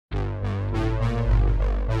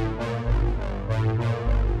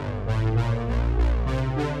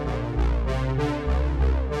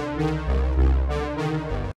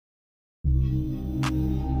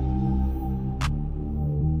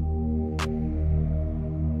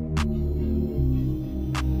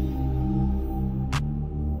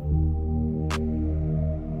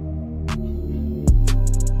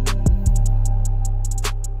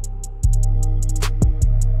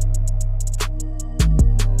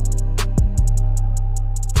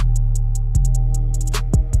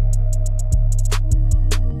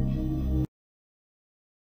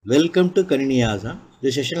Welcome to கணினியாசா.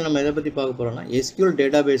 இந்த செஷனில் நம்ம எதை பற்றி பார்க்க போகிறோம்னா எஸ்கியூஎல்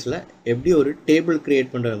டேட்டாபேஸில் எப்படி ஒரு டேபிள் க்ரியேட்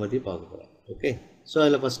பண்ணுறதை பற்றி பார்க்க போகிறோம். ஓகே, ஸோ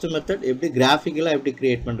அதில் ஃபஸ்ட்டு மெத்தட் எப்படி கிராஃபிக்கலாக எப்படி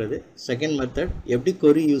க்ரியேட் பண்ணுறது, செகண்ட் மெத்தட் எப்படி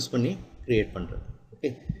கொரி யூஸ் பண்ணி க்ரியேட் பண்ணுறது.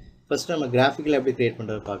 ஓகே, ஃபஸ்ட்டு நம்ம கிராஃபிக்கலாக எப்படி க்ரியேட்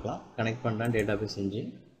பண்ணுறது பார்க்கலாம். கனெக்ட் பண்ணுறேன் database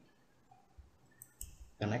engine,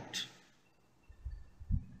 connect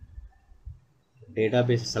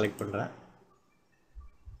database select பண்ணுறேன்.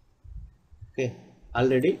 ஓகே,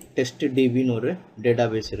 ஆல்ரெடி டெஸ்ட் டிபின்னு ஒரு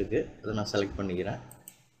டேட்டாபேஸ் இருக்குது, அதை நான் செலக்ட் பண்ணிக்கிறேன்.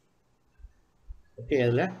 ஓகே,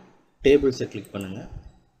 அதில் டேபிள்ஸை கிளிக் பண்ணுங்கள்.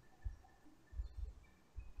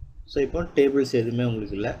 ஸோ இப்போ டேபிள்ஸ் எதுவுமே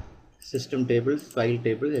உங்களுக்கு இல்லை. System tables, file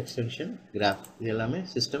table, extension, graph, இது எல்லாமே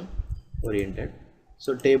சிஸ்டம் ஓரியன்ட்.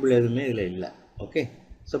 ஸோ டேபிள் எதுவுமே இதில் இல்லை. ஓகே,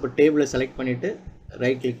 ஸோ இப்போ டேபிளை செலக்ட் பண்ணிவிட்டு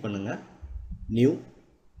ரைட் கிளிக் பண்ணுங்கள், நியூ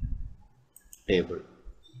டேபிள்.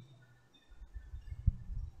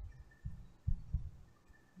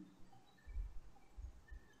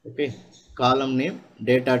 ஓகே, காலம் நேம்,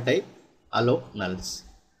 டேட்டா டைப், அலோ, நல்ஸ்.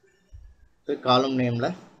 இப்போ காலம் நேமில்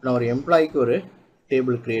நான் ஒரு எம்ப்ளாய்க்கு ஒரு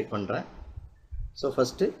டேபிள் க்ரியேட் பண்ணுறேன். So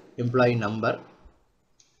first employee number,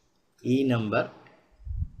 E number,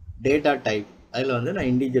 data type, அதில் வந்து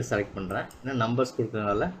நான் இண்டீஜர் செலக்ட் பண்ணுறேன். ஏன்னா நம்பர்ஸ்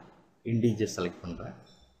கொடுக்கறதுனால இண்டீஜர் செலக்ட் பண்ணுறேன்,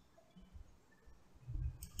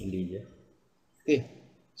 இண்டீஜர். ஓகே,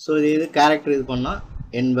 ஸோ இது கேரக்டர் இது பண்ணால்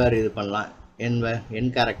என்வர் இது பண்ணலாம், என்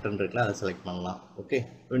கேரக்டர்னு இருக்குல்ல அதை செலக்ட் பண்ணலாம். ஓகே,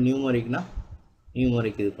 இப்போ நியூமரிக்னா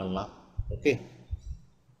நியூமரிக் இது பண்ணலாம். ஓகே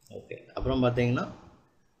ஓகே அப்புறம் பார்த்தீங்கன்னா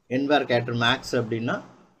என்வேர் கேரக்டர் மேக்ஸ் அப்படின்னா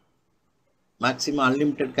மேக்ஸிமம்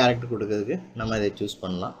அன்லிமிட்டெட் கேரக்டர் கொடுக்கறதுக்கு நம்ம இதை சூஸ்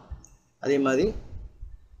பண்ணலாம். அதே மாதிரி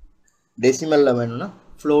டெசிமலில் வேணும்னா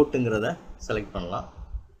ஃப்ளோட்டுங்கிறத செலக்ட் பண்ணலாம்.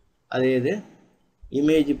 அதே இது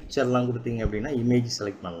இமேஜ் பிக்சர்லாம் கொடுத்தீங்க அப்படின்னா இமேஜ்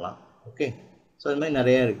செலக்ட் பண்ணலாம். ஓகே, ஸோ அது மாதிரி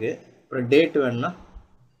நிறையா இருக்குது. அப்புறம் டேட் வேணும்னா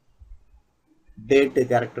டேட்டு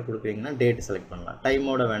கேரக்டர் கொடுக்குறீங்கன்னா டேட்டு செலக்ட் பண்ணலாம்.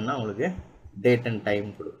 டைமோட வேணுன்னா உங்களுக்கு டேட் அண்ட் டைம்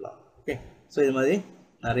கொடுக்கலாம். ஓகே, ஸோ இது மாதிரி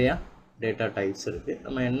நிறையா டேட்டா டைப்ஸ் இருக்குது.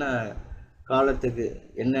 நம்ம என்ன காலத்துக்கு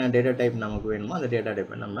என்ன டேட்டா டைப் நமக்கு வேணுமோ அந்த டேட்டா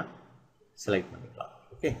டைப்பை நம்ம செலக்ட் பண்ணிக்கலாம்.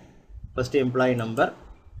 ஓகே, ஃபஸ்ட்டு எம்ப்ளாயி நம்பர்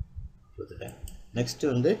கொடுத்துட்டேன்.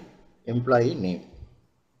 நெக்ஸ்ட்டு வந்து எம்ப்ளாயி நேம்.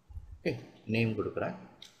 ஓகே, நேம் கொடுக்குறேன்.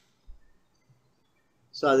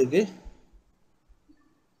 ஸோ அதுக்கு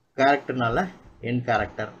கேரக்டர்னால என்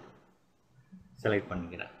கேரக்டர் செலக்ட்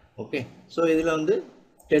பண்ணிக்கிறேன். ஓகே, ஸோ இதில் வந்து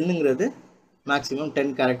 10ங்கிறது மேக்ஸிமம்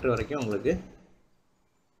 10 கேரக்டர் வரைக்கும் உங்களுக்கு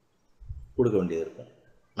கொடுக்க வேண்டியது இருக்கும்.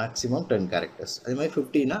 Maximum 10 characters. அதே மாதிரி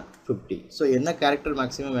 50னா 50. ஸோ என்ன கேரக்டர்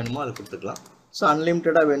மேக்ஸிமம் வேணுமோ அதை கொடுத்துக்கலாம். ஸோ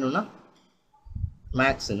அன்லிமிட்டடாக வேணும்னா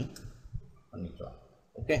மேக்ஸ்ன்னு பண்ணிக்கலாம்.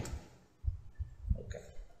 ஓகே ஓகே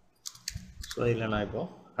ஸோ இதில் நான் இப்போ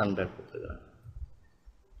 100 கொடுத்துக்கிறேன்.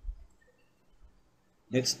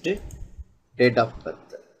 Next date of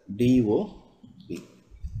birth, DOB,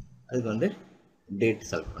 அதுக்கு வந்து டேட்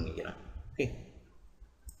செலக்ட் பண்ணிக்கிறேன். ஓகே,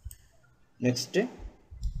 நெக்ஸ்ட்டு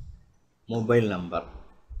மொபைல் நம்பர்,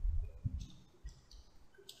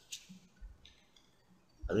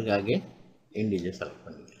 அதுக்காக இண்டீஜர் செலக்ட்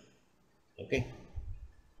பண்ணிக்கிறேன். ஓகே,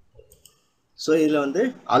 ஸோ இதில் வந்து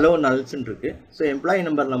அலோ நல்ஸ்ன்னு இருக்குது. ஸோ எம்ப்ளாயி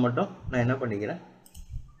நம்பரில் மட்டும் நான் என்ன பண்ணிக்கிறேன்,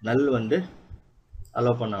 நல் வந்து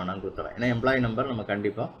அலோ பண்ண வேணாம்னு கொடுத்துறேன். ஏன்னா எம்ப்ளாயி நம்பர் நம்ம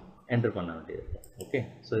கண்டிப்பாக என்ட்ரு பண்ண வேண்டியது இருக்கும். ஓகே,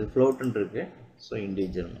 ஸோ இது ஃப்ளோட்டுன்னு இருக்குது. ஸோ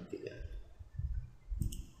இண்டீஜர் மாற்றிக்கிறேன்.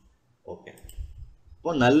 ஓகே,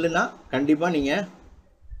 இப்போ நல்லுனா கண்டிப்பாக நீங்கள்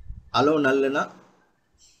அலோ நல்லுனா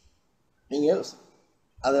நீங்கள்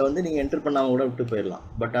அதை வந்து நீங்கள் என்ட்ரு பண்ணாமல் கூட விட்டு போயிடலாம்.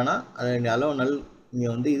 பட் ஆனால் அதை நீங்கள் அலோ நல்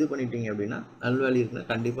நீங்கள் வந்து இது பண்ணிட்டீங்க அப்படின்னா நல் வேல்யூ இருக்குன்னா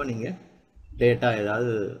கண்டிப்பாக நீங்கள் டேட்டா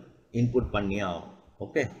ஏதாவது இன்புட் பண்ணியே ஆகும்.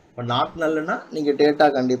 ஓகே, இப்போ நாட் நல்லுனா நீங்கள் டேட்டா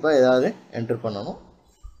கண்டிப்பாக ஏதாவது என்ட்ரு பண்ணணும்.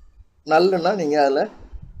 நல்லுனா நீங்கள் அதில்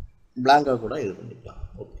பிளாங்காக கூட இது பண்ணிக்கலாம்.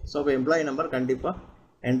 ஓகே, ஸோ இப்போ எம்ப்ளாயி நம்பர் கண்டிப்பாக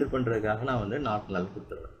என்ட்ரு பண்ணுறதுக்காக நான் வந்து நாட் நல்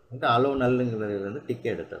கொடுத்துட்றேன். ஓகே, அலோ நல்லுங்கிறது வந்து டிக்கே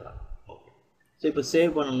எடுத்துடலாம். ஓகே, ஸோ இப்போ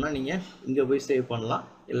சேவ் பண்ணோம்னா நீங்கள் இங்கே போய் சேவ் பண்ணலாம்,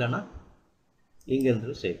 இல்லைன்னா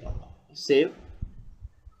இங்கேருந்து சேவ் பண்ணலாம். சேவ்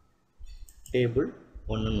டேபிள்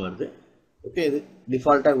 1ன்னு வருது. ஓகே, இது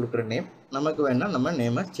டிஃபால்ட்டாக கொடுக்குற நேம். நமக்கு வேணால் நம்ம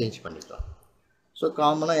நேமை சேஞ்ச் பண்ணிக்கலாம். ஸோ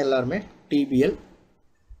காமனாக எல்லாருமே TBL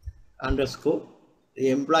அண்டர்ஸ்கோர்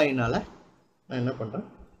எம்ப்ளாயினால் நான் என்ன பண்ணுறேன்,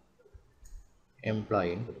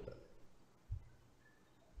 எம்ப்ளாயின்னு கொடுக்குறேன்.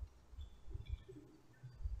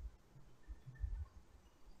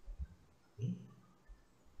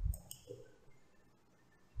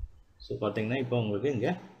 ஸோ பார்த்தீங்கன்னா இப்போ உங்களுக்கு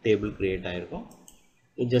இங்கே டேபிள் க்ரியேட் ஆகிருக்கும்.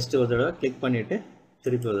 ஜஸ்ட் ஒரு தடவை கிளிக் பண்ணிவிட்டு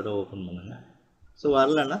திருப்பி ஒரு தடவை ஓப்பன் பண்ணுங்கள். ஸோ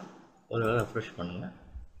வரலன்னா ஒரு தடவை ரெஃப்ரெஷ் பண்ணுங்கள்,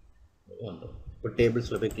 வந்துடும். இப்போ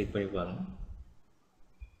டேபிள்ஸில் போய் கிளிக் பண்ணி பாருங்கள்,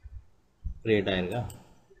 க்ரியேட் ஆகிருக்கா.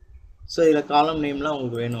 ஸோ இதில் காலம் நேம்லாம்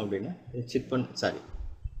உங்களுக்கு வேணும் அப்படின்னா செக் பண்ண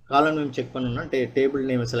காலம் நேம் செக் பண்ணணும்னா டேபிள்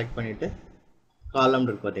நேமை செலக்ட் பண்ணிவிட்டு காலம்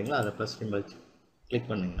இருக்கு பார்த்தீங்களா, அதை ப்ளஸ் சிம்பிள் கிளிக்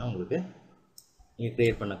பண்ணிங்கன்னா உங்களுக்கு நீங்கள்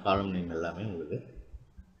க்ரியேட் பண்ண காலம் நேம் எல்லாமே உங்களுக்கு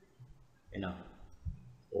என்ன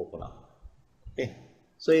ஓப்பன் ஆகும். ஓகே,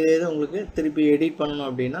 ஸோ இதே இது உங்களுக்கு திருப்பி எடிட் பண்ணணும்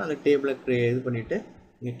அப்படின்னா அந்த டேபிளை இது பண்ணிவிட்டு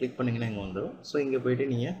நீங்கள் கிளிக் பண்ணிங்கன்னா இங்கே வந்துடும். ஸோ இங்கே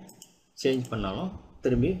போய்ட்டு நீங்கள் சேஞ்ச் பண்ணாலும்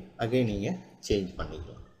திரும்பி அகைன் நீங்கள் சேஞ்ச்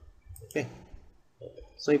பண்ணிக்கலாம். ஓகே,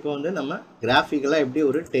 ஸோ இப்போ வந்து நம்ம கிராஃபிக்கலாக எப்படி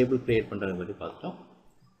ஒரு டேபிள் க்ரியேட் பண்ணுறதை பற்றி பார்த்தோம்.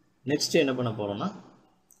 நெக்ஸ்ட்டு என்ன பண்ண போகிறோம்னா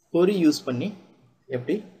கொரி யூஸ் பண்ணி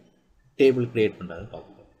எப்படி டேபிள் க்ரியேட் பண்ணுறது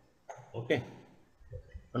பார்க்கணும். ஓகே,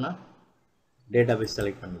 இப்போ நான் டேட்டாபேஸ்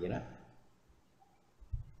செலக்ட் பண்ணிக்கிறேன்.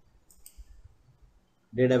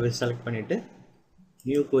 டேட்டாபேஸ் செலக்ட் பண்ணிவிட்டு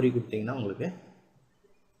நியூ கொரி கொடுத்தீங்கன்னா உங்களுக்கு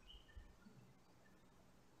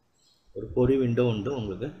ஒரு கொரி விண்டோ வந்து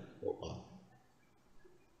உங்களுக்கு ஓப்பன் ஆகும்.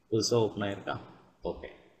 புதுசாக ஓப்பன் ஆகிருக்கா? ஓகே,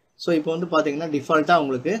 ஸோ இப்போ வந்து பார்த்தீங்கன்னா டிஃபால்ட்டாக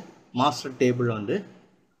உங்களுக்கு மாஸ்டர் டேபிள் வந்து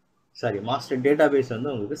மாஸ்டர் டேட்டாபேஸ்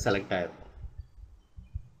வந்து உங்களுக்கு செலக்ட் ஆகிருக்கும்.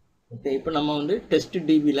 ஓகே, இப்போ நம்ம வந்து டெஸ்ட்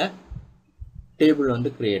டிபியில் டேபிள் வந்து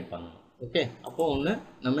க்ரியேட் பண்ணணும். ஓகே, அப்போ ஒன்று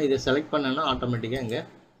நம்ம இதை செலக்ட் பண்ணோன்னா ஆட்டோமேட்டிக்காக இங்கே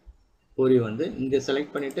கொரி வந்து இங்கே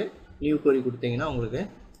செலக்ட் பண்ணிவிட்டு நியூ கொரி கொடுத்தீங்கன்னா உங்களுக்கு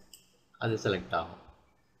அது செலக்ட் ஆகும்.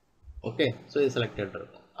 ஓகே, ஸோ இது செலக்டட்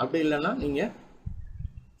இருக்கும். அப்படி இல்லைன்னா நீங்கள்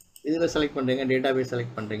இதில் செலக்ட் பண்ணுறீங்க, டேட்டாபேஸ்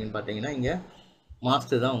செலக்ட் பண்ணுறீங்கன்னு பார்த்தீங்கன்னா இங்கே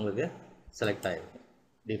மாஸ்டர் தான் உங்களுக்கு செலக்ட் ஆகிருக்கும்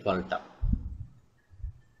டிஃபால்ட்டாக.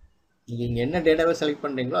 நீங்கள் இங்கே என்ன டேட்டாபேஸ் செலக்ட்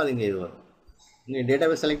பண்ணுறீங்களோ அது இங்கே இது வரும். நீங்கள்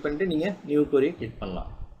டேட்டாபேஸ் செலக்ட் பண்ணிவிட்டு நீங்கள் நியூ கொரி கிளிக்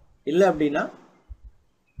பண்ணலாம். இல்லை அப்படின்னா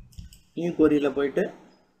நியூ கொரியில் போய்ட்டு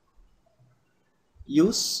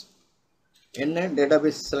யூஸ் என்ன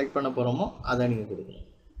டேட்டாபேஸ் செலக்ட் பண்ண போகிறோமோ அதை நீங்கள் கொடுக்கணும்.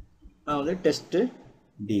 நான் வந்து test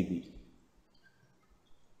DP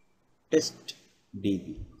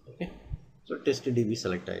okay, so test DP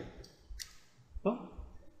select ஆகிடும். இப்போ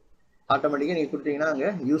ஆட்டோமேட்டிக்காக நீங்கள் கொடுத்தீங்கன்னா அங்கே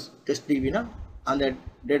யூஸ் டெஸ்ட் டிபினா அந்த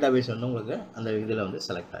டேட்டாபேஸ் வந்து உங்களுக்கு அந்த இதில் வந்து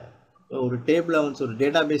செலக்ட் ஆகிடும். ஒரு டேபிளை வந்து ஒரு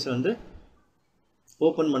டேட்டாபேஸ் வந்து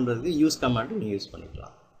ஓப்பன் பண்ணுறதுக்கு யூஸ் கமாண்ட் நீங்கள் யூஸ்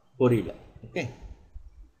பண்ணிக்கலாம் கொரியில். ஓகே,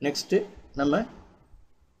 நெக்ஸ்ட்டு நம்ம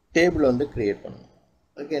டேபிள் வந்து க்ரியேட் பண்ணணும்.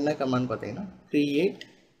 அதுக்கு என்ன கமாண்ட் பார்த்தீங்கன்னா கிரியேட்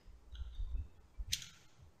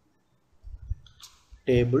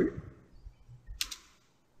டேபிள்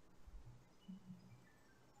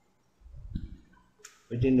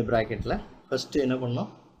வித்தின் தி ப்ராக்கெட்டில் ஃபஸ்ட்டு என்ன பண்ணோம்,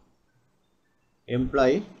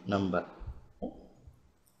 employee number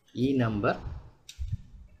number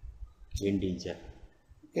integer.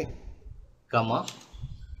 Okay, comma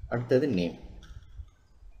அடுத்தது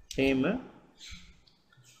நேமு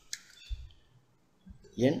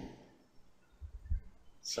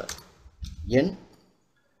n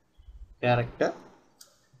கேரக்டர்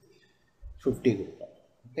 50 கொடுப்போம்.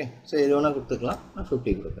 ஓகே, ஸோ எது வேணால் கொடுத்துக்கலாம், நான்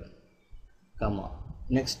 50 கொடுக்குறேன். Comma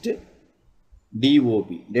next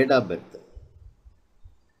DOP date of birth,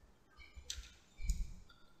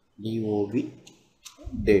 DOP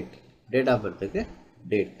date of பர்த்துக்கு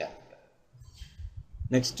date character.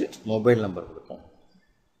 Next mobile number கொடுப்போம்,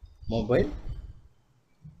 மொபைல்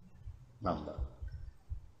நம்பர்.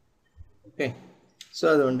 ஓகே, ஸோ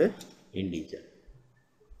அது வந்து இன்டிஜர்.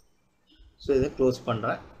 ஸோ இதை க்ளோஸ்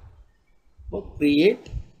பண்ணுறேன். இப்போ க்ரியேட்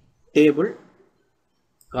டேபிள்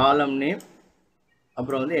காலம் நேம்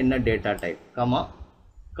அப்புறம் வந்து என்ன டேட்டா டைப் கமா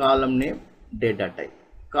காலம் நேம் டேட்டா டைப்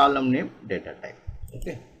காலம் name data type.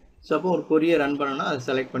 Okay, so அப்போ ஒரு கொரியை ரன் பண்ணணும்னா அதை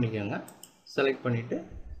செலக்ட் பண்ணிக்கோங்க. செலக்ட் பண்ணிவிட்டு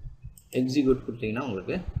எக்ஸிக்யூட் கொடுத்தீங்கன்னா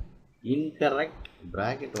உங்களுக்கு இன்கரெக்ட்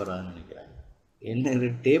ப்ராக்கெட் வராதுன்னு நினைக்கிறேன்.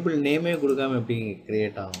 என்ன டேபிள் நேமே கொடுக்காம எப்படி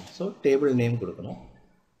க்ரியேட் ஆகும்? ஸோ டேபிள் நேம் கொடுக்கணும்.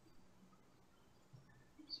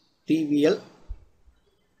 TVL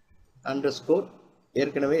அண்டர்ஸ்கோர்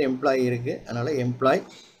ஏற்கனவே எம்ப்ளாயி இருக்குது, அதனால் எம்ப்ளாய்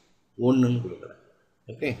 1ன்னு கொடுக்குறேன்.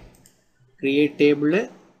 ஓகே, க்ரியேட்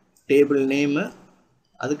டேபிள் நேமு,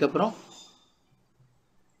 அதுக்கப்புறம்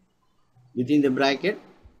வித்தின் தி ப்ராக்கெட்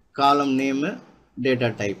காலம் நேமு டேட்டா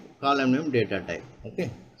டைப் காலம் name data type. Okay,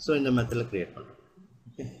 so இந்த மெத்தடில் க்ரியேட் பண்ணுறோம்.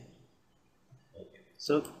 ஓகே,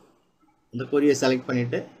 ஸோ இந்த கொரியை செலக்ட்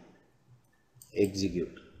பண்ணிவிட்டு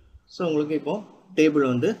எக்ஸிக்யூட். ஸோ உங்களுக்கு இப்போது டேபிள்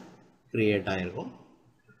வந்து க்ரியேட் ஆகிருக்கும்.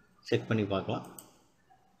 செக் பண்ணி பார்க்கலாம்.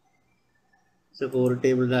 ஸோ இப்போ ஒரு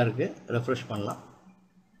டேபிள் தான் இருக்குது, ரெஃப்ரெஷ் பண்ணலாம்.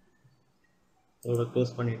 இதோட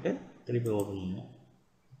க்ளோஸ் பண்ணிவிட்டு திருப்பி ஓப்பன் பண்ணணும்.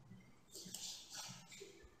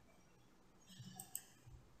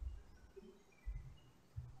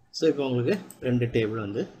 ஸோ இப்போ உங்களுக்கு 2 டேபிள்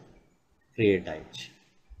வந்து க்ரியேட் ஆகிடுச்சு.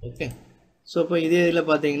 ஓகே, ஸோ இப்போ இதே இதில்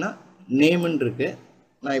பார்த்தீங்கன்னா நேமுன்னு இருக்குது.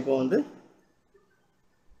 நான் இப்போ வந்து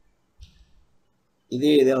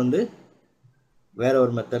இதை வந்து வேறு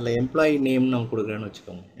ஒரு மெத்தடில் எம்ப்ளாயி நேம் நம்ம கொடுக்குறேன்னு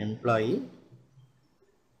வச்சுக்கோங்க. எம்ப்ளாயி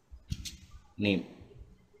நேம்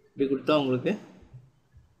இப்படி கொடுத்தா உங்களுக்கு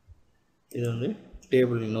இது வந்து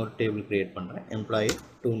டேபிள் இன்னொரு டேபிள் க்ரியேட் பண்ணுறேன். எம்ப்ளாயி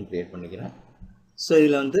 2ன்னு க்ரியேட் பண்ணிக்கிறேன். ஸோ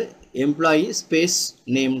இதில் வந்து எம்ப்ளாயி ஸ்பேஸ்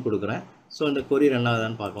நேம் கொடுக்குறேன். ஸோ இந்த கொரி ரன்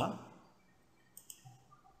ஆகுதான்னு பார்க்கலாம்.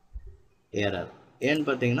 ஏரர் ஏன்னு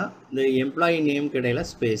பார்த்தீங்கன்னா இந்த எம்ப்ளாயி நேம் இடையில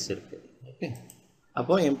ஸ்பேஸ் இருக்குது. ஓகே,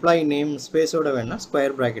 அப்போது எம்ப்ளாயி நேம் ஸ்பேஸோட வேணால்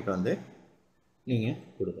ஸ்கொயர் ப்ராக்கெட் வந்து நீங்கள்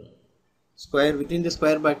கொடுக்கணும். ஸ்கொயர் வித்தின் த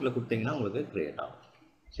ஸ்கொயர் ப்ராக்கெட்டில் கொடுத்தீங்கன்னா உங்களுக்கு க்ரியேட் ஆகும்.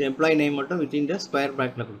 ஸோ எம்ப்ளாயி நேம் மட்டும் வித்தின் த ஸ்கொயர்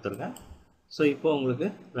ப்ராக்கெட்டில் கொடுத்துருக்கேன். ஸோ இப்போ உங்களுக்கு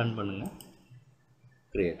ரன் பண்ணுங்கள்,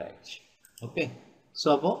 க்ரியேட் ஆகிடுச்சு. ஓகே, ஸோ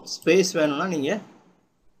அப்போது ஸ்பேஸ் வேணும்னா நீங்கள்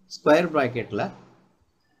ஸ்கொயர் ப்ராக்கெட்டில்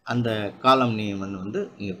அந்த காலம் நேம் வந்து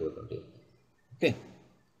நீங்கள் கொடுக்க முடியும். ஓகே,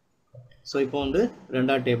 ஸோ இப்போ வந்து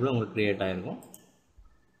ரெண்டாவது டேபிள் உங்களுக்கு க்ரியேட் ஆகிருக்கும்.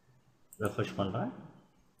 ரெஃப்ரெஷ் பண்ணுறேன்,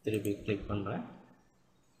 திருப்பி கிளிக் பண்ணுறேன்,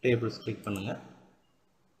 டேபிள்ஸ் கிளிக் பண்ணுங்கள்.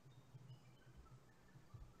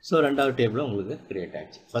 ஸோ ரெண்டாவது டேபிள் உங்களுக்கு க்ரியேட்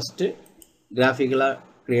ஆகிடுச்சு. ஃபஸ்ட்டு கிராஃபிக்கலாக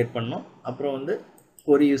க்ரியேட் பண்ணோம், அப்புறம் வந்து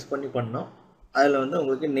கொரி யூஸ் பண்ணி பண்ணோம். அதில் வந்து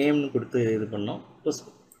உங்களுக்கு நேம்னு கொடுத்து இது பண்ணோம். ஸோ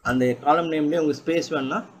அந்த காலம் நேம்லேயே உங்களுக்கு ஸ்பேஸ்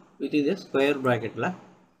வேணுன்னா வித்தின் த ஸ்கொயர் ப்ராக்கெட்டில்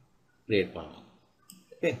க்ரியேட் பண்ணணும்.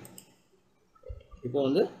 ஓகே, இப்போ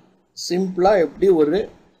வந்து சிம்பிளாக எப்படி ஒரு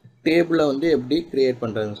டேபிளை வந்து எப்படி க்ரியேட்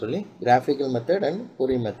பண்ணுறதுன்னு சொல்லி கிராஃபிக்கல் மெத்தட் அண்ட்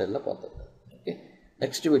கொரி மெத்தடில் பார்த்துருக்கோம். ஓகே,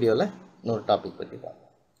 நெக்ஸ்ட் வீடியோவில் இன்னொரு டாபிக் பற்றி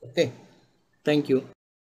பார்க்கலாம். Okay, thank you.